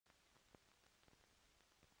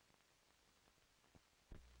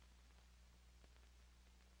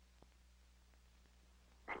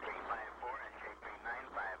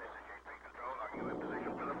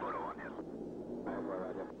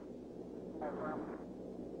Thank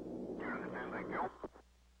you.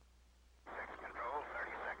 6 control,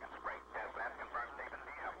 30 seconds. Break. Test lab confirmed, tape and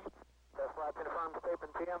TM. Test lab confirmed, tape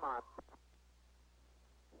and TM on.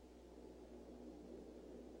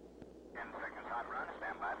 10 seconds hot run.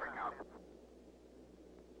 Stand by for count.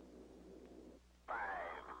 5,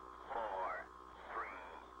 4, 3,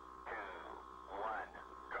 2, 1.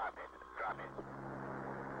 Drop it. Drop it.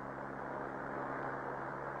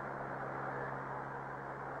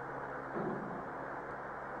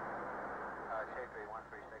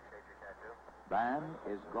 Man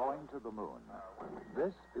is going to the moon.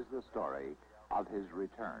 This is the story of his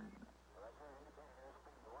return.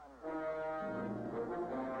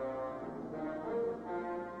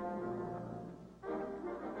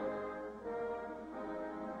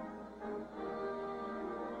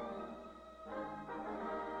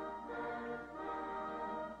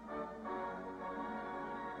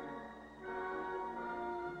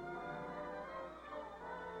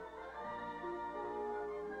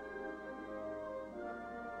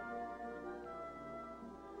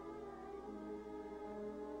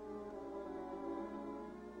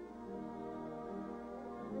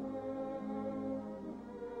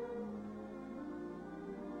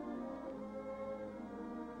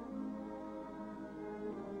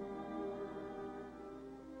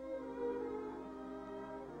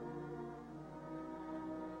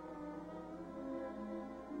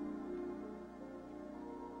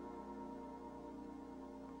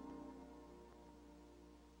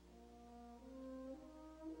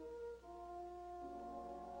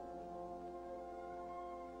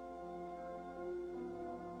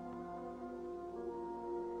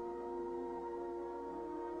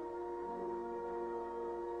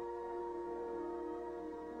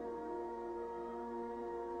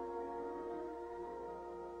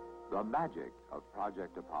 The magic of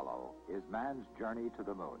Project Apollo is man's journey to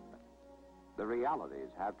the moon. The realities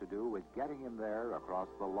have to do with getting him there across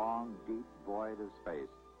the long, deep void of space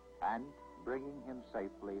and bringing him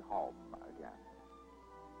safely home again.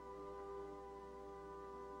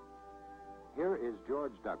 Here is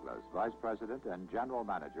George Douglas, Vice President and General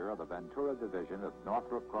Manager of the Ventura Division of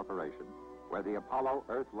Northrop Corporation, where the Apollo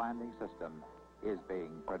Earth Landing System is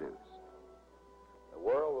being produced. The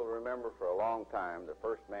world will remember for a long time the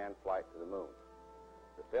first manned flight to the moon.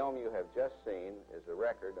 The film you have just seen is a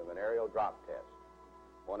record of an aerial drop test,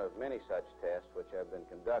 one of many such tests which have been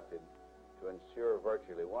conducted to ensure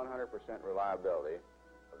virtually 100% reliability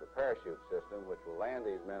of the parachute system which will land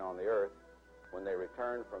these men on the Earth when they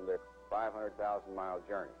return from their 500,000-mile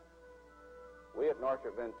journey. We at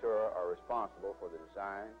Northrop Ventura are responsible for the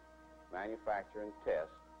design, manufacture, and test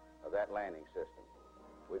of that landing system.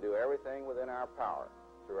 We do everything within our power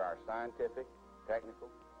through our scientific, technical,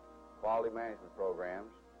 quality management programs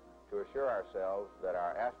to assure ourselves that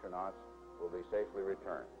our astronauts will be safely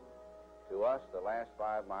returned. To us, the last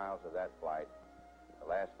 5 miles of that flight, the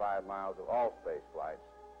last 5 miles of all space flights,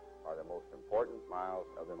 are the most important miles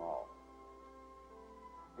of them all.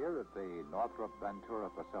 Here at the Northrop Ventura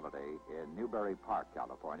facility in Newbury Park,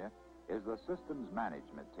 California, is the systems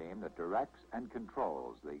management team that directs and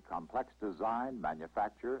controls the complex design,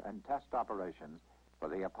 manufacture, and test operations for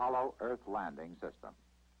the Apollo Earth Landing System.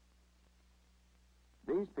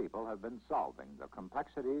 These people have been solving the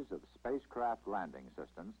complexities of spacecraft landing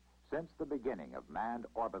systems since the beginning of manned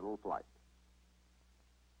orbital flight.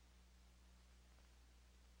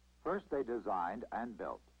 First, they designed and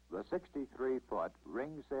built the 63-foot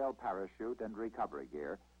ring sail parachute and recovery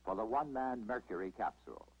gear for the one-man Mercury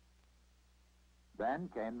capsule. Then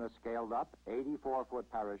came the scaled-up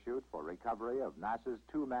 84-foot parachute for recovery of NASA's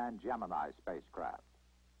two-man Gemini spacecraft.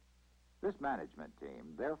 This management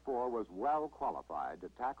team, therefore, was well qualified to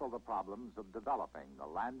tackle the problems of developing the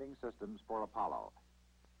landing systems for Apollo,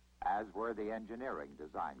 as were the engineering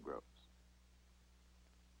design groups.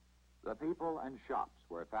 The people and shops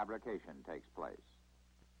where fabrication takes place,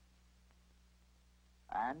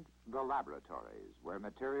 and the laboratories where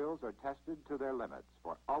materials are tested to their limits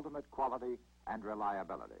for ultimate quality and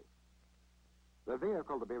reliability. The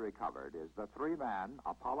vehicle to be recovered is the 3-man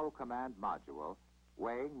Apollo Command Module,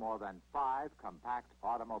 weighing more than 5 compact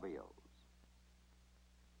automobiles.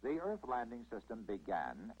 The Earth landing system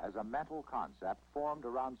began as a mental concept formed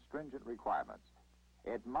around stringent requirements.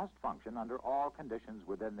 It must function under all conditions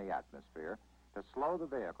within the atmosphere to slow the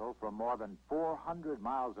vehicle from more than 400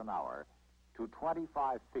 miles an hour to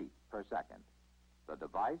 25 feet per second. The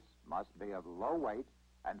device must be of low weight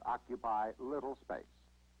and occupy little space.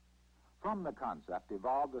 From the concept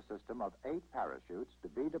evolved a system of 8 parachutes to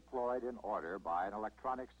be deployed in order by an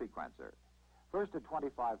electronic sequencer. First at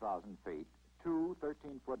 25,000 feet, two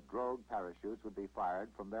 13-foot drogue parachutes would be fired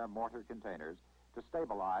from their mortar containers to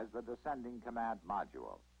stabilize the descending command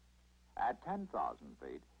module. At 10,000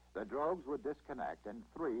 feet, the drogues would disconnect and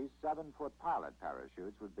three 7-foot pilot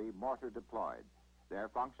parachutes would be mortar deployed. Their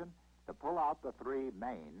function, to pull out the three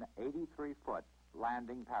main 83-foot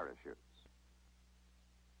landing parachutes.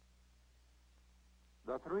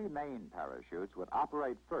 The three main parachutes would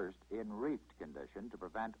operate first in reefed condition to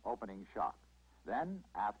prevent opening shock. Then,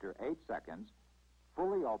 after 8 seconds,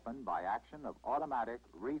 fully open by action of automatic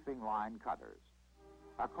reefing line cutters.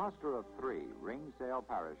 A cluster of three ring sail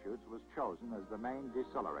parachutes was chosen as the main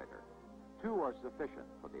decelerator. Two are sufficient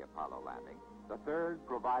for the Apollo landing, the third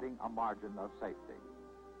providing a margin of safety.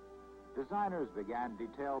 Designers began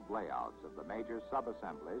detailed layouts of the major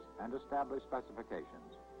sub-assemblies and established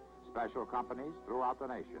specifications. Special companies throughout the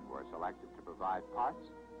nation were selected to provide parts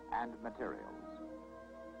and materials.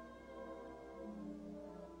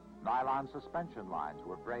 Nylon suspension lines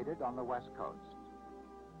were braided on the West Coast.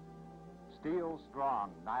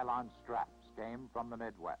 Steel-strong nylon straps came from the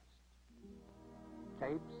Midwest.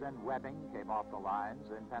 Tapes and webbing came off the lines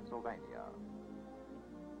in Pennsylvania.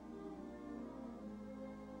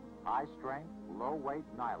 High-strength, low-weight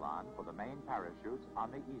nylon for the main parachutes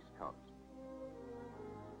on the East Coast.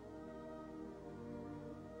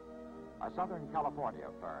 A Southern California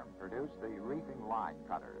firm produced the reefing line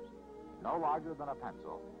cutters. No larger than a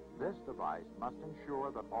pencil, this device must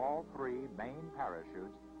ensure that all three main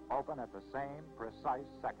parachutes open at the same precise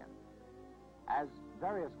second. As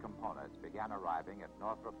various components began arriving at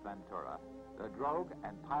Northrop Ventura, the drogue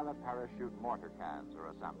and pilot parachute mortar cans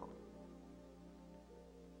are assembled.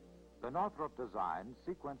 The Northrop design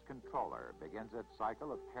sequence controller begins its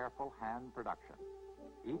cycle of careful hand production.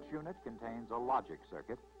 Each unit contains a logic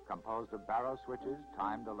circuit composed of baro switches,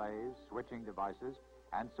 time delays, switching devices,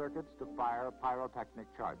 and circuits to fire pyrotechnic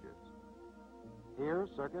charges. Here,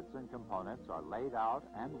 circuits and components are laid out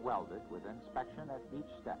and welded with inspection at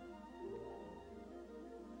each step.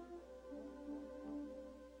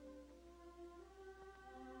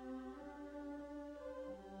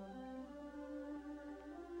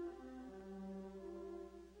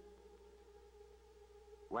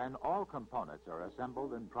 When all components are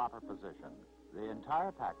assembled in proper position, the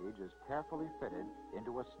entire package is carefully fitted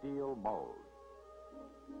into a steel mold.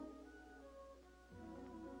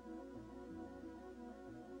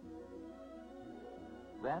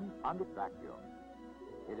 Then, under vacuum,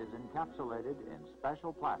 it is encapsulated in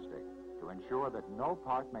special plastic to ensure that no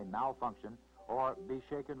part may malfunction or be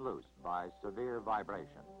shaken loose by severe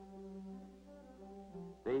vibration.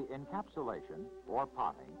 The encapsulation, or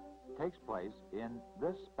potting, takes place in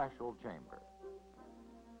this special chamber.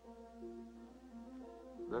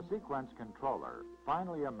 The sequence controller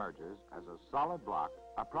finally emerges as a solid block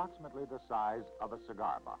approximately the size of a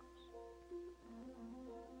cigar box.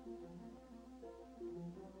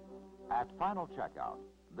 At final checkout,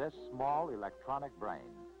 this small electronic brain,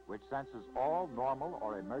 which senses all normal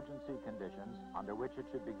or emergency conditions under which it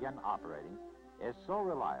should begin operating, is so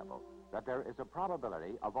reliable that there is a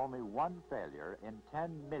probability of only one failure in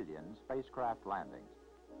 10 million spacecraft landings.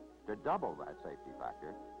 To double that safety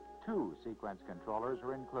factor, 2 sequence controllers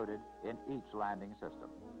are included in each landing system.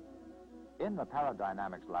 In the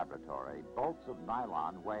Paradynamics laboratory, bolts of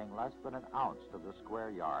nylon weighing less than an ounce to the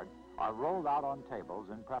square yard are rolled out on tables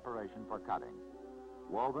in preparation for cutting.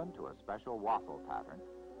 Woven to a special waffle pattern,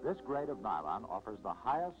 this grade of nylon offers the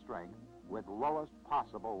highest strength with lowest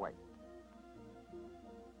possible weight.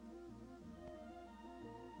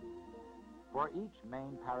 For each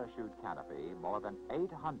main parachute canopy, more than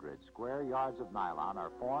 800 square yards of nylon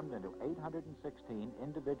are formed into 816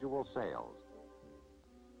 individual sails.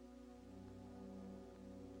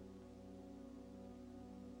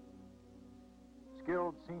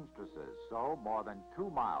 Skilled seamstresses sew more than 2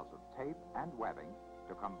 miles of tape and webbing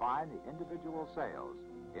to combine the individual sails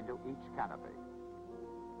into each canopy.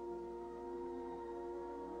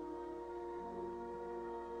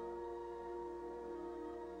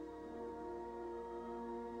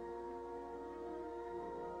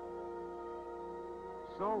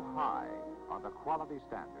 So high are the quality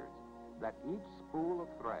standards that each spool of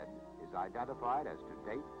thread is identified as to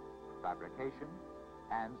date, fabrication,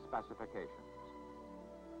 and specifications.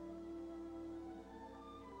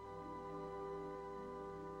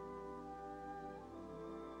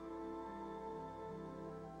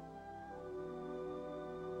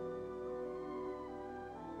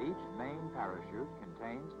 Each main parachute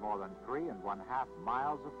contains more than 3.5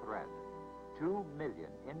 miles of thread, 2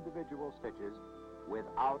 million individual stitches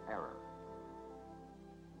without error.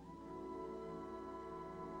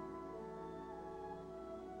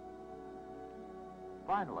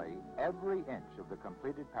 Finally, every inch of the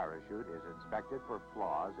completed parachute is inspected for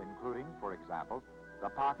flaws, including, for example, the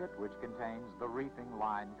pocket which contains the reefing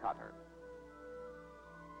line cutter.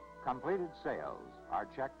 Completed sails are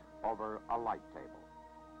checked over a light table.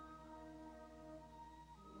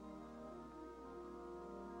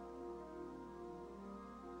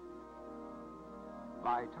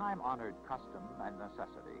 By time-honored custom and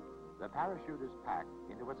necessity, the parachute is packed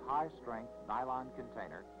into its high-strength nylon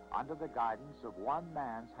container under the guidance of one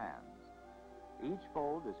man's hands. Each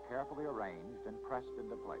fold is carefully arranged and pressed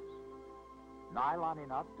into place. Nylon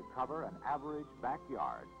enough to cover an average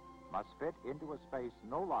backyard must fit into a space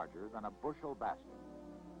no larger than a bushel basket.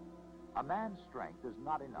 A man's strength is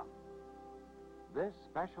not enough. This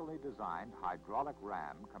specially designed hydraulic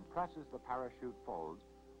ram compresses the parachute folds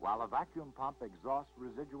while a vacuum pump exhausts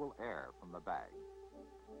residual air from the bag.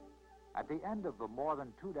 At the end of the more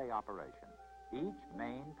than 2-day operation, each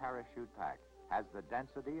main parachute pack has the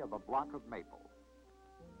density of a block of maple.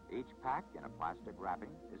 Each pack in a plastic wrapping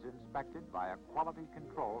is inspected by a quality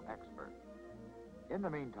control expert. In the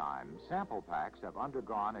meantime, sample packs have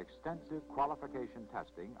undergone extensive qualification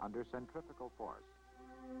testing under centrifugal force.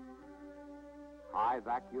 High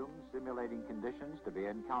vacuum simulating conditions to be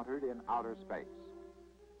encountered in outer space.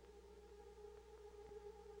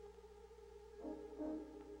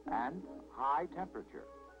 And high temperature,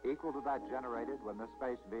 equal to that generated when the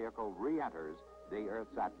space vehicle re-enters the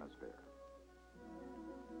Earth's atmosphere.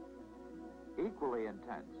 Equally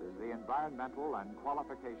intense is the environmental and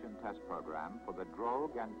qualification test program for the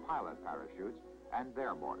drogue and pilot parachutes and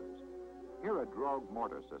their mortars. Here, a drogue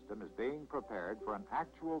mortar system is being prepared for an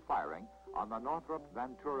actual firing on the Northrop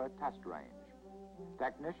Ventura test range.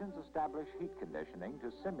 Technicians establish heat conditioning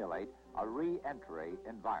to simulate a re-entry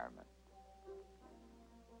environment.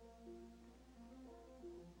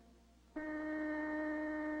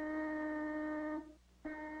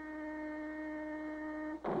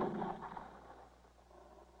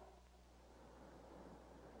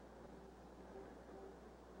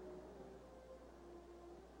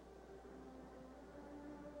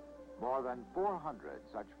 More than 400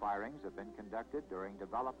 such firings have been conducted during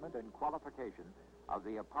development and qualification of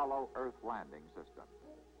the Apollo Earth Landing System.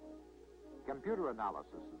 Computer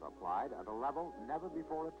analysis is applied at a level never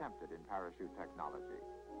before attempted in parachute technology.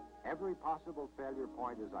 Every possible failure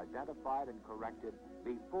point is identified and corrected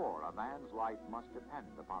before a man's life must depend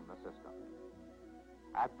upon the system.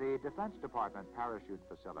 At the Defense Department parachute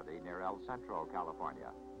facility near El Centro, California,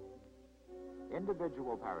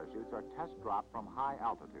 individual parachutes are test dropped from high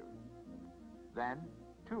altitude. Then,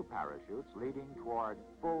 2 parachutes leading toward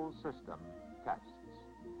full system tests.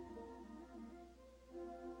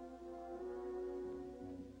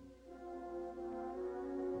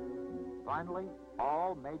 Finally,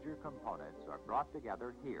 all major components are brought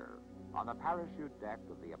together here on the parachute deck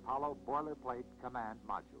of the Apollo Boilerplate Command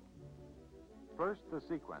Module. First, the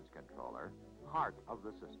sequence controller, heart of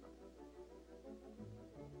the system.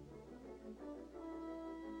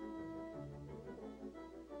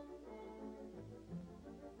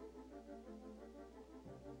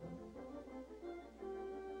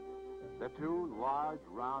 The 2 large,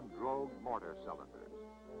 round drogue mortar cylinders.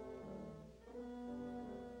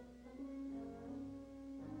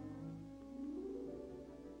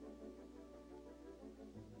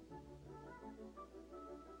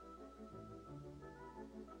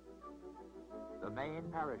 The main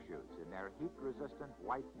parachutes in their heat-resistant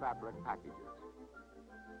white fabric packages.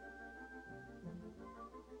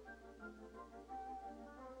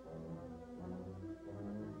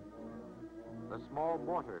 The small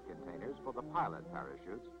mortar containers for the pilot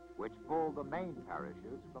parachutes, which pull the main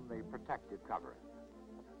parachutes from the protective covering.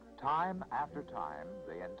 Time after time,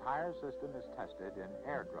 the entire system is tested in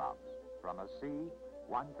airdrops from a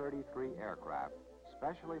C-133 aircraft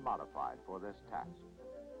specially modified for this task.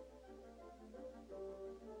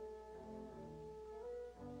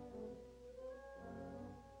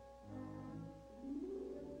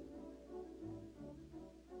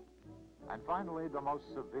 And finally, the most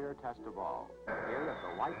severe test of all. Here at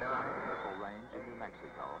the White Sands Missile Range in New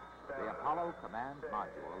Mexico, the Apollo Command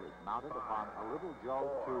Module is mounted upon a Little Joe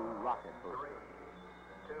 2 rocket booster.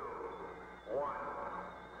 3, 2, 1,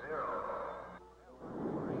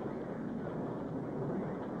 0.